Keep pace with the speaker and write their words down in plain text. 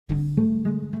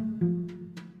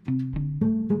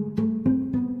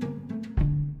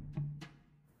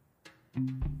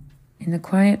In the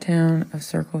quiet town of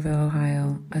Circleville,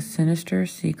 Ohio, a sinister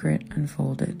secret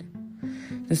unfolded.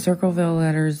 The Circleville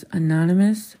Letters,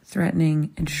 anonymous,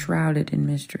 threatening, and shrouded in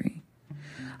mystery,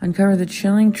 uncover the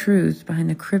chilling truth behind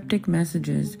the cryptic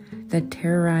messages that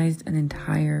terrorized an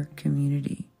entire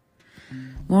community.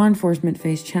 Law enforcement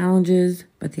faced challenges,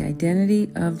 but the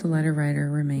identity of the letter writer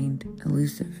remained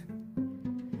elusive.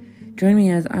 Join me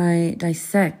as I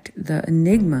dissect the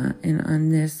enigma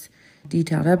on this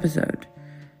detailed episode.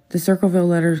 The Circleville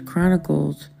Letters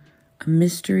chronicles a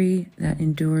mystery that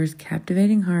endures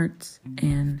captivating hearts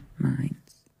and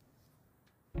minds.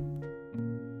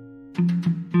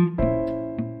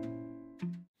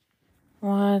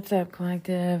 What's up,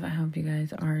 collective? I hope you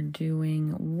guys are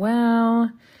doing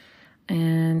well.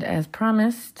 And as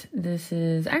promised, this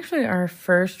is actually our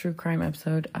first true crime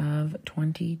episode of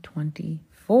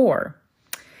 2024.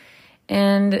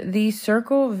 And the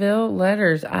Circleville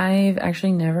Letters, I've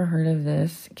actually never heard of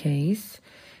this case.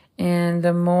 And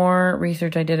the more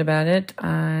research I did about it,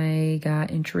 I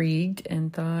got intrigued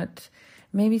and thought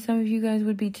maybe some of you guys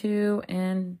would be too.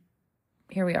 And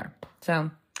here we are.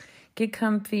 So get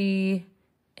comfy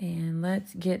and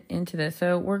let's get into this.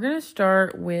 So we're going to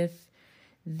start with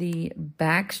the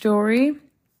backstory.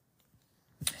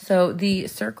 So the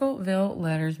Circleville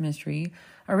Letters mystery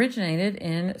originated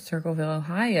in Circleville,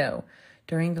 Ohio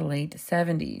during the late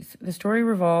 70s. The story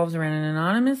revolves around an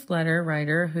anonymous letter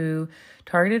writer who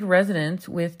targeted residents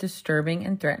with disturbing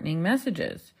and threatening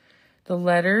messages. The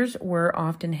letters were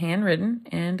often handwritten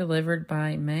and delivered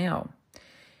by mail.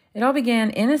 It all began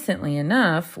innocently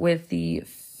enough with the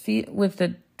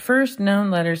first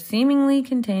known letters seemingly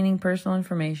containing personal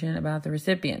information about the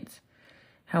recipients.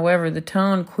 However, the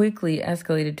tone quickly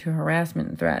escalated to harassment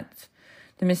and threats.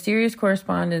 The mysterious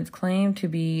correspondents claimed to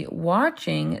be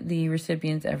watching the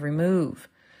recipients' every move,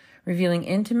 revealing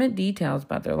intimate details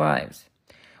about their lives.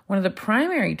 One of the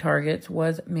primary targets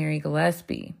was Mary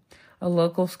Gillespie, a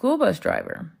local school bus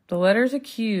driver. The letters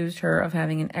accused her of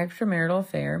having an extramarital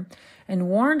affair and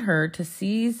warned her to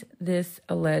cease this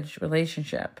alleged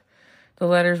relationship. The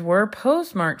letters were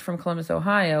postmarked from Columbus,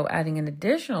 Ohio, adding an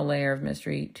additional layer of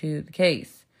mystery to the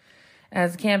case.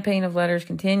 As the campaign of letters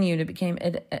continued, it became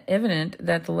evident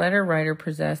that the letter writer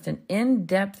possessed an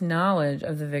in-depth knowledge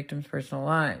of the victims' personal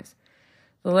lives.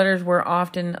 The letters were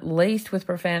often laced with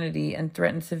profanity and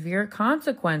threatened severe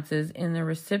consequences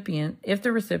if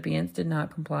the recipients did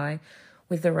not comply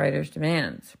with the writer's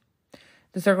demands.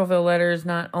 The Circleville Letters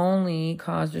not only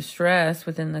caused distress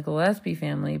within the Gillespie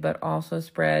family, but also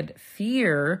spread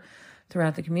fear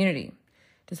throughout the community.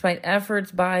 Despite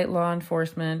efforts by law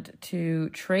enforcement to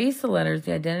trace the letters,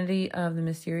 the identity of the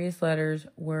mysterious letters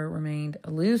remained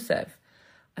elusive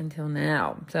until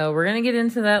now. So we're going to get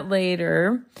into that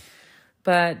later.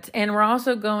 And we're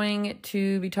also going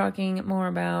to be talking more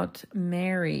about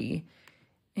Mary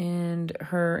and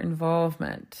her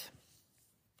involvement.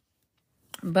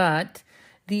 But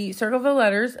the Circleville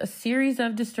Letters, a series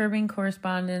of disturbing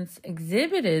correspondence,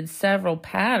 exhibited several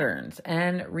patterns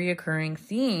and reoccurring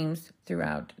themes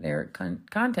throughout their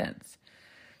contents.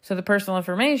 So the personal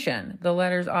information. The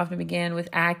letters often began with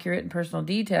accurate and personal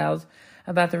details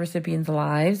about the recipients'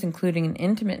 lives, including an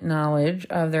intimate knowledge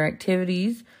of their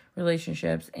activities,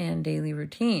 relationships, and daily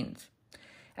routines.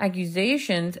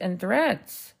 Accusations and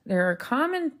threats. A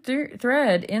common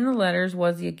thread in the letters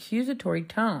was the accusatory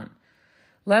tone,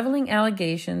 leveling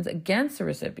allegations against the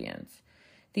recipients.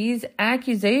 These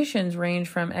accusations range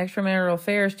from extramarital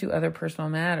affairs to other personal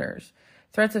matters.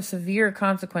 Threats of severe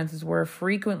consequences were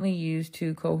frequently used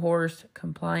to coerce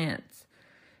compliance.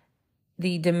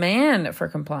 The demand for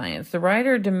compliance. The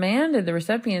writer demanded the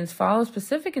recipients follow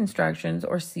specific instructions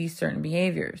or cease certain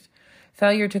behaviors.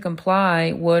 Failure to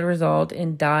comply would result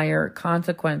in dire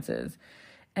consequences,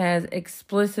 as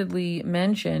explicitly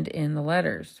mentioned in the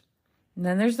letters. And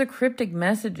then there's the cryptic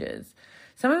messages.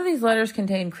 Some of these letters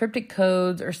contain cryptic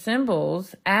codes or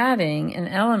symbols, adding an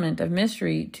element of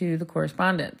mystery to the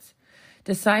correspondence.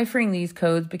 Deciphering these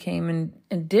codes became an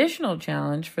additional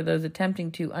challenge for those attempting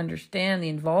to understand the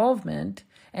involvement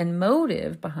and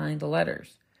motive behind the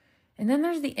letters. And then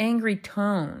there's the angry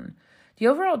tone. The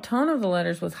overall tone of the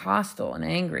letters was hostile and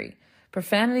angry.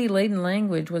 Profanity-laden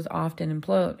language was often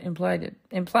implied,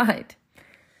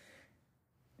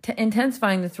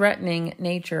 intensifying the threatening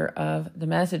nature of the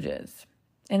messages.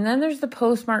 And then there's the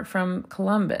postmark from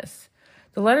Columbus.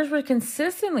 The letters were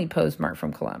consistently postmarked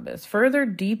from Columbus, further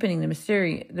deepening the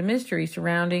mystery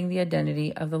surrounding the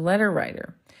identity of the letter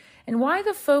writer. And why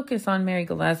the focus on Mary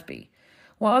Gillespie?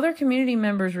 While other community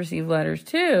members received letters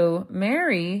too,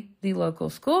 Mary, the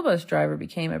local school bus driver,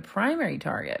 became a primary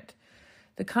target.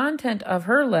 The content of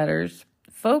her letters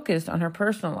focused on her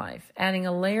personal life, adding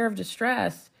a layer of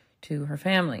distress to her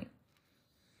family.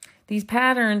 These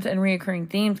patterns and recurring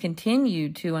themes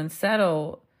continued to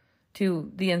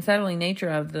the unsettling nature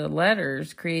of the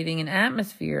letters, creating an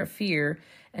atmosphere of fear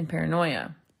and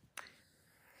paranoia.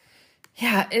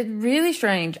 Yeah, it's really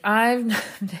strange. I've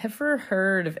never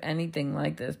heard of anything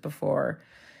like this before.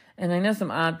 And I know some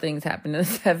odd things happened in the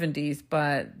 70s,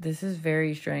 but this is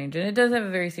very strange. And it does have a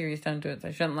very serious tone to it, so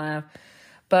I shouldn't laugh.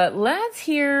 But let's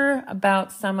hear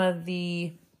about some of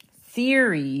the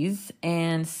theories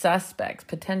and suspects,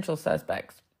 potential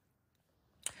suspects.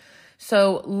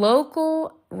 So,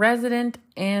 local, resident,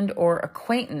 and or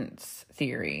acquaintance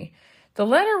theory. The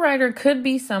letter writer could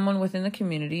be someone within the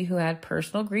community who had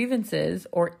personal grievances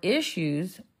or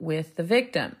issues with the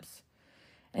victims.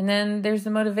 And then there's the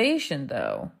motivation,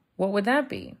 though. What would that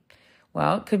be?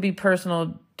 Well, it could be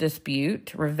personal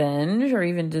dispute, revenge, or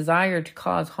even desire to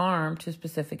cause harm to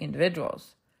specific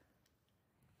individuals.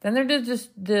 Then there's just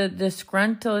the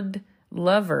disgruntled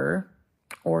lover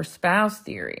or spouse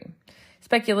theory.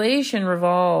 Speculation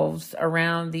revolves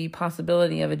around the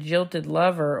possibility of a jilted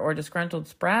lover or disgruntled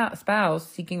spouse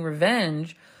seeking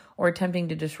revenge or attempting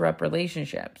to disrupt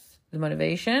relationships. The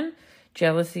motivation,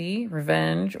 jealousy,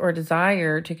 revenge, or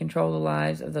desire to control the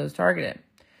lives of those targeted.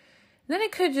 And then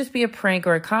it could just be a prank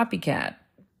or a copycat.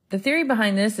 The theory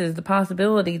behind this is the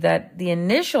possibility that the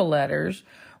initial letters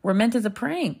were meant as a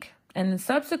prank, and the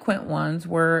subsequent ones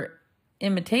were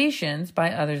imitations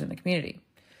by others in the community.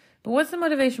 But what's the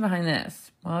motivation behind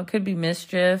this? Well, it could be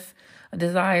mischief, a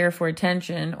desire for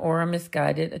attention, or a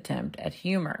misguided attempt at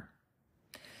humor.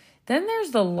 Then there's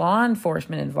the law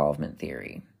enforcement involvement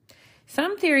theory.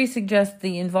 Some theories suggest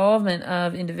the involvement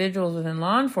of individuals within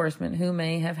law enforcement who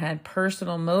may have had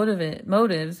personal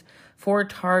motives for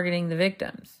targeting the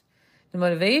victims. The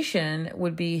motivation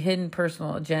would be hidden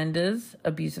personal agendas,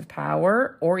 abuse of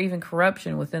power, or even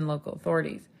corruption within local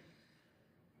authorities.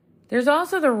 There's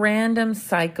also the random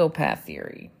psychopath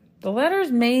theory. The letters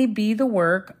may be the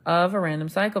work of a random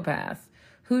psychopath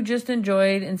who just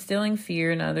enjoyed instilling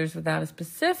fear in others without a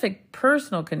specific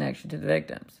personal connection to the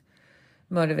victims.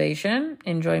 Motivation,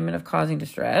 enjoyment of causing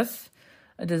distress,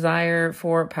 a desire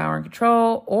for power and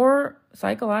control, or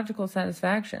psychological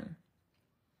satisfaction.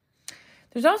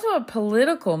 There's also a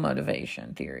political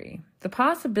motivation theory. The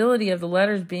possibility of the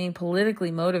letters being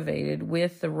politically motivated,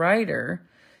 with the writer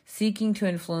seeking to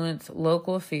influence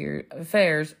local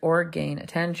affairs or gain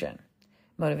attention.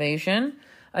 Motivation,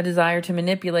 a desire to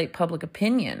manipulate public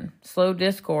opinion, sow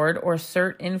discord, or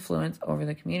assert influence over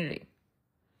the community.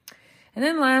 And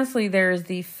then lastly, there's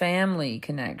the family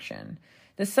connection.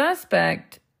 The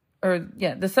suspect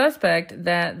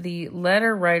that the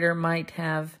letter writer might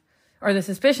have, or the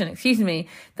suspicion,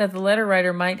 that the letter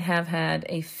writer might have had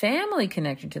a family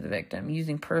connection to the victim,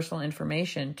 using personal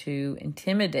information to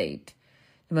intimidate.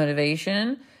 The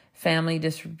motivation, family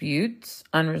disputes,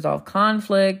 unresolved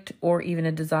conflict, or even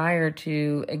a desire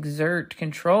to exert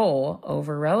control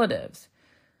over relatives.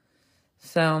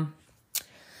 So,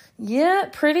 yeah,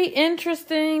 pretty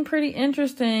interesting.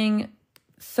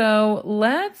 So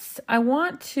I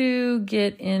want to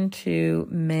get into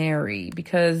Mary,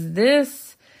 because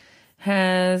this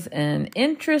has an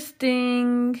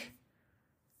interesting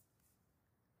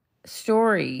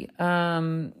story.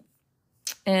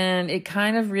 And it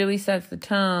kind of really sets the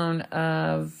tone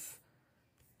of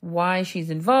why she's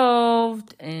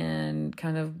involved and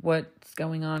kind of what's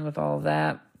going on with all of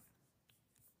that.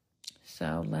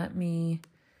 So let me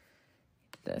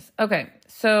do this. Okay,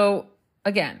 so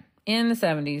again, in the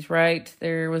 70s, right,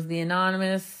 there was the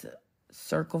anonymous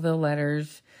Circleville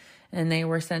Letters, and they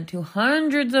were sent to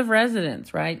hundreds of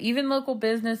residents, right? Even local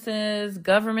businesses,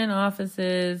 government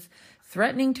offices,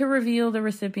 threatening to reveal the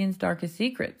recipient's darkest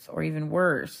secrets, or even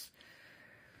worse.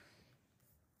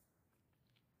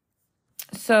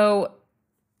 So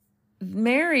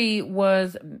Mary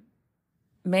was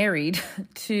married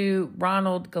to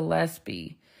Ronald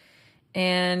Gillespie,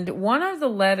 and one of the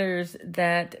letters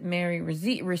that Mary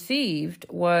received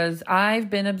was, "I've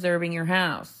been observing your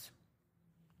house,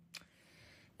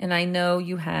 and I know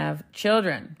you have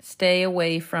children. Stay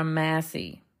away from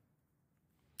Massey."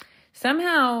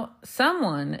 Somehow,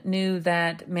 someone knew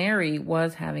that Mary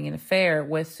was having an affair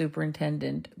with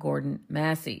Superintendent Gordon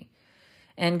Massey.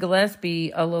 And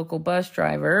Gillespie, a local bus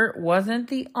driver, wasn't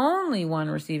the only one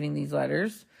receiving these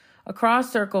letters.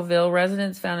 Across Circleville,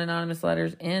 residents found anonymous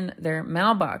letters in their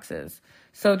mailboxes.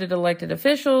 So did elected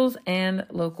officials and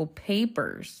local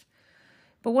papers.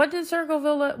 But what did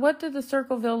the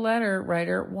Circleville letter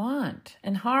writer want?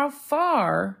 And how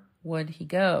far would he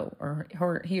go? Or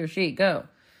he or she go?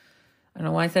 I don't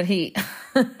know why I said he.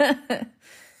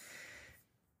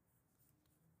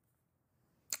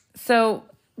 So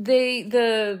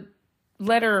the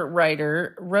letter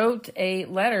writer wrote a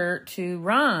letter to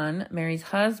Ron, Mary's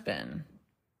husband.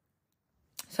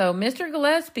 So, Mr.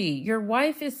 Gillespie, your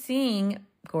wife is seeing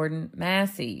Gordon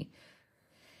Massey.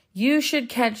 You should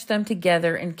catch them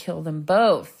together and kill them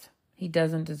both. He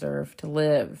doesn't deserve to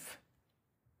live.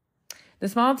 The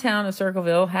small town of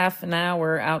Circleville, half an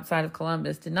hour outside of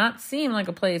Columbus, did not seem like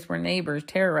a place where neighbors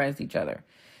terrorized each other.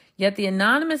 Yet the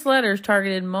anonymous letters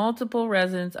targeted multiple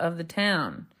residents of the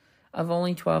town of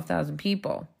only 12,000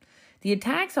 people. The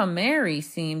attacks on Mary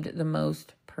seemed the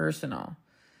most personal.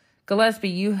 Gillespie,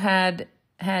 you had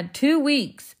 2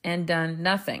 weeks and done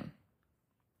nothing.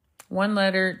 One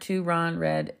letter to Ron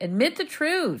read, admit the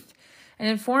truth and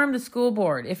inform the school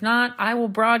board. If not, I will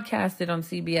broadcast it on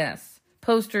CBS,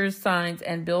 posters, signs,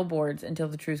 and billboards until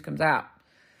the truth comes out.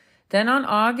 Then an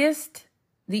August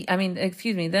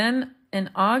evening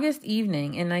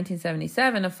in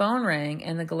 1977, a phone rang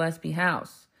in the Gillespie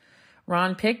house.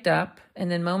 Ron picked up,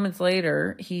 and then moments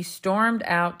later, he stormed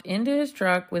out into his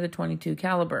truck with a .22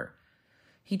 caliber.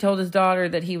 He told his daughter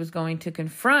that he was going to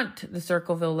confront the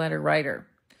Circleville letter writer.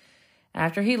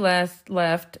 After he left,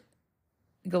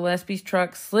 Gillespie's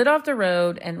truck slid off the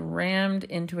road and rammed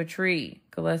into a tree.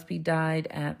 Gillespie died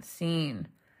at the scene.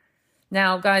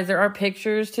 Now, guys, there are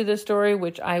pictures to this story,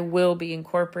 which I will be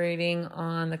incorporating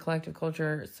on the Collective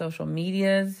Culture social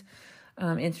medias,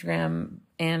 Instagram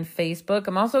and Facebook.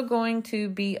 I'm also going to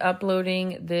be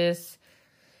uploading this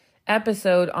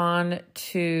episode on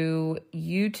to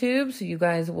YouTube, so you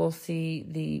guys will see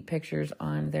the pictures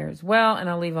on there as well, and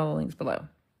I'll leave all the links below.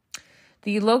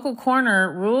 The local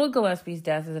coroner ruled Gillespie's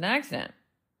death as an accident,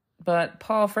 but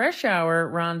Paul Freshour,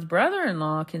 Ron's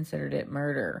brother-in-law, considered it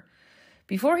murder.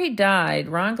 Before he died,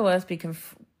 did Ron Gillespie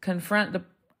confront the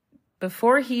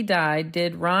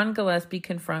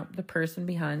person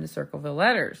behind the Circleville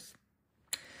letters?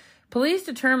 Police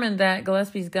determined that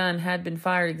Gillespie's gun had been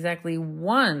fired exactly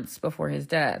once before his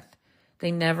death.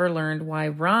 They never learned why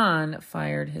Ron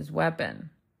fired his weapon.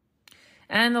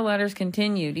 And the letters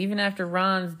continued. Even after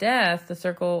Ron's death, the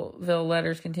Circleville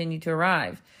letters continued to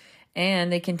arrive.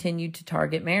 And they continued to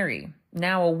target Mary,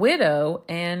 now a widow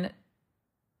and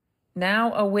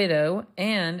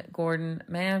Gordon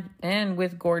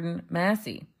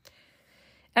Massey.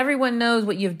 Everyone knows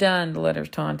what you've done, the letters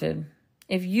taunted.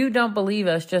 If you don't believe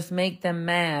us, just make them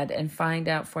mad and find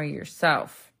out for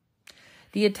yourself.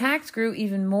 The attacks grew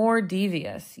even more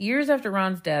devious. Years after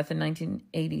Ron's death in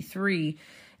 1983,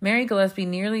 Mary Gillespie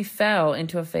nearly fell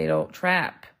into a fatal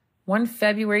trap. One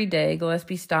February day,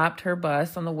 Gillespie stopped her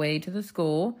bus on the way to the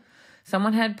school.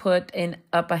 Someone had put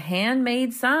up a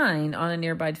handmade sign on a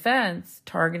nearby fence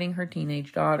targeting her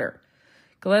teenage daughter.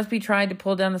 Gillespie tried to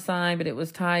pull down the sign, but it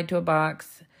was tied to a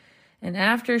box. And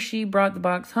after she brought the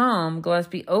box home,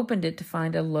 Gillespie opened it to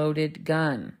find a loaded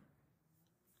gun.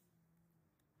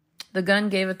 The gun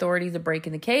gave authorities a break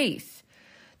in the case.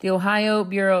 The Ohio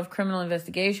Bureau of Criminal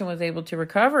Investigation was able to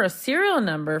recover a serial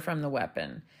number from the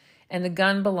weapon. And the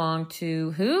gun belonged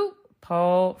to who?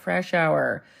 Paul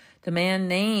Freshour, the man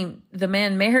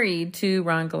married to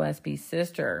Ron Gillespie's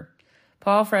sister.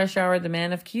 Paul Freshour, the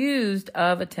man accused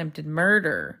of attempted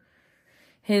murder.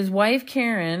 His wife,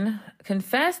 Karen,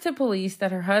 confessed to police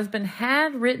that her husband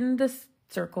had written the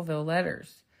Circleville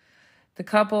letters. The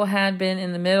couple had been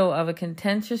in the middle of a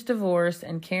contentious divorce,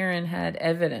 and Karen had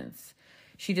evidence.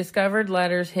 She discovered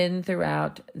letters hidden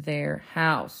throughout their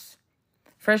house.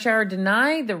 Freshour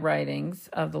denied the writings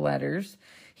of the letters.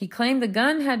 He claimed the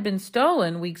gun had been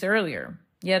stolen weeks earlier,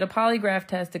 yet a polygraph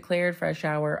test declared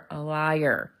Freshour a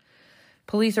liar.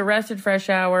 Police arrested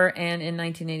Freshour, and in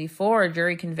 1984, a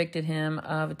jury convicted him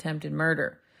of attempted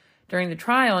murder. During the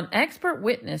trial, an expert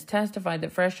witness testified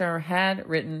that Freshour had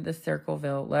written the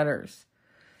Circleville letters.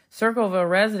 Circleville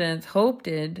residents hoped,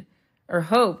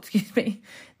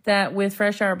 that with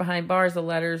Freshour behind bars, the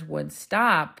letters would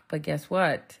stop, but guess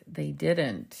what? They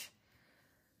didn't.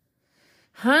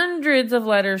 Hundreds of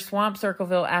letters swamped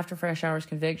Circleville after Freshour's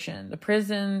conviction. The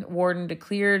prison warden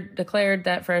declared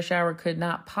that Freshour could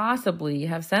not possibly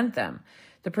have sent them.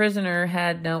 The prisoner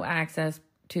had no access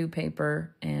to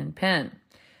paper and pen.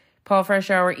 Paul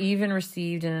Freshour even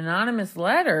received an anonymous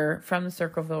letter from the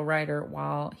Circleville writer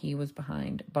while he was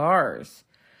behind bars.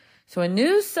 So a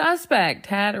new suspect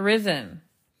had arisen.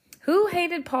 Who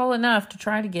hated Paul enough to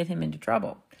try to get him into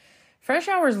trouble?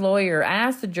 Freshour's lawyer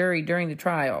asked the jury during the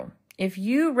trial, if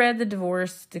you read the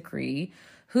divorce decree,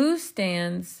 who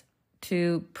stands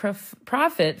to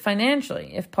profit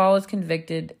financially if Paul is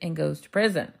convicted and goes to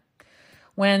prison.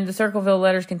 When the Circleville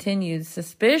Letters continued,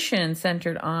 suspicion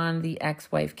centered on the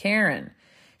ex-wife Karen.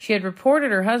 She had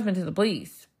reported her husband to the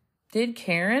police. Did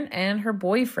Karen and her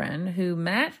boyfriend, who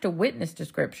matched a witness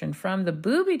description from the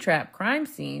booby trap crime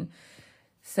scene,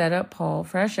 set up Paul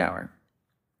Freshour?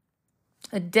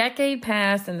 A decade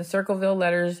passed and the Circleville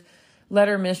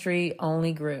letter mystery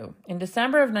only grew. In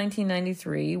December of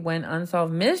 1993, when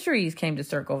Unsolved Mysteries came to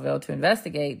Circleville to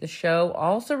investigate, the show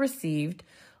also received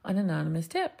an anonymous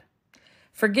tip.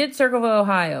 Forget Circleville,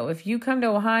 Ohio. If you come to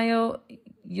Ohio,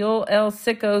 you'll El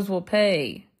Sickos will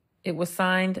pay. It was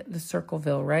signed the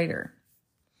Circleville writer.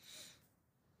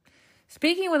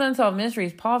 Speaking with Unsolved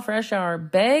Mysteries, Paul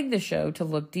Freshour begged the show to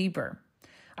look deeper.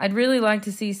 I'd really like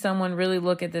to see someone really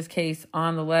look at this case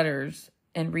on the letters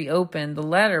and reopen the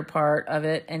letter part of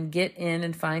it and get in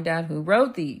and find out who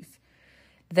wrote these.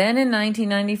 Then in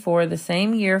 1994, the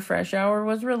same year Freshour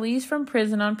was released from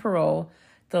prison on parole,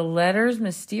 the letters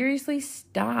mysteriously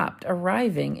stopped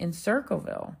arriving in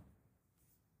Circleville.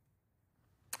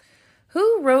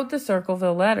 Who wrote the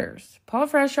Circleville Letters? Paul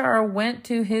Freshour went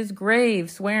to his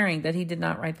grave swearing that he did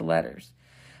not write the letters.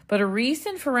 But a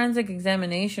recent forensic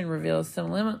examination reveals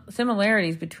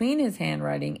similarities between his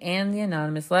handwriting and the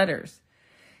anonymous letters.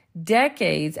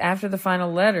 Decades after the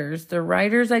final letters, the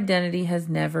writer's identity has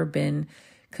never been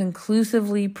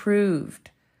conclusively proved.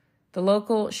 The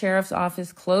local sheriff's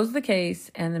office closed the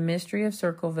case, and the mystery of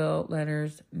Circleville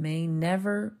Letters may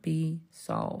never be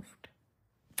solved.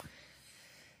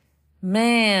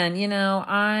 Man,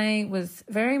 I was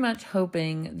very much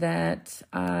hoping that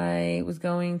I was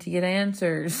going to get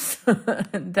answers,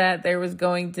 that there was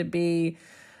going to be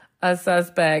a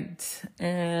suspect,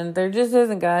 and there just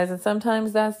isn't, guys, and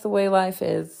sometimes that's the way life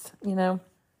is,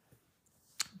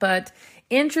 But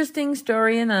interesting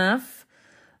story enough.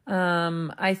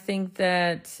 I think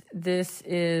that this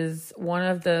is one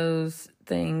of those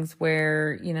things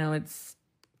where, it's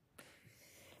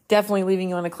definitely leaving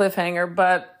you on a cliffhanger,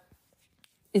 but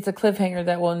it's a cliffhanger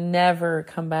that will never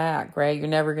come back, right? You're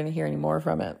never going to hear any more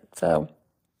from it. So,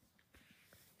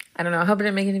 I don't know. I hope I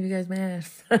didn't make any of you guys mad.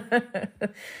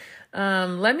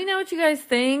 Let me know what you guys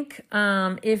think.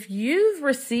 If you've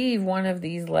received one of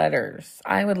these letters,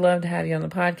 I would love to have you on the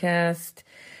podcast.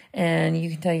 And you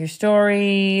can tell your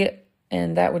story,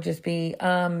 and that would just be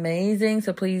amazing.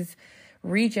 So please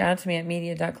reach out to me at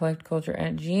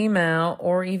media.collectiveculture@gmail.com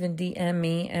or even DM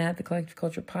me at the Collective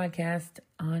Culture Podcast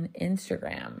on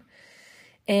Instagram.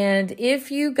 And if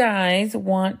you guys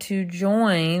want to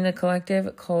join the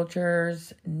Collective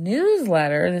Culture's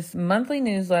newsletter, this monthly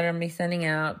newsletter I'm going to be sending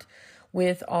out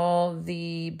with all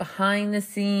the behind the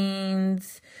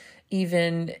scenes,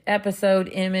 even episode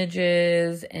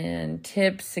images and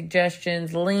tips,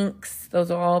 suggestions, links. Those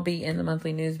will all be in the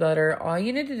monthly newsletter. All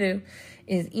you need to do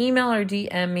is email or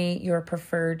DM me your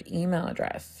preferred email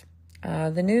address.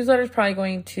 The newsletter is probably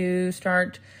going to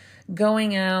start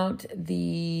going out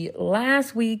the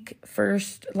last week of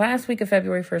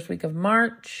February, first week of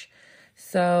March.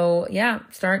 So yeah,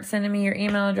 start sending me your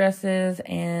email addresses.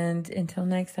 And until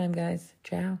next time, guys,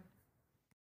 ciao.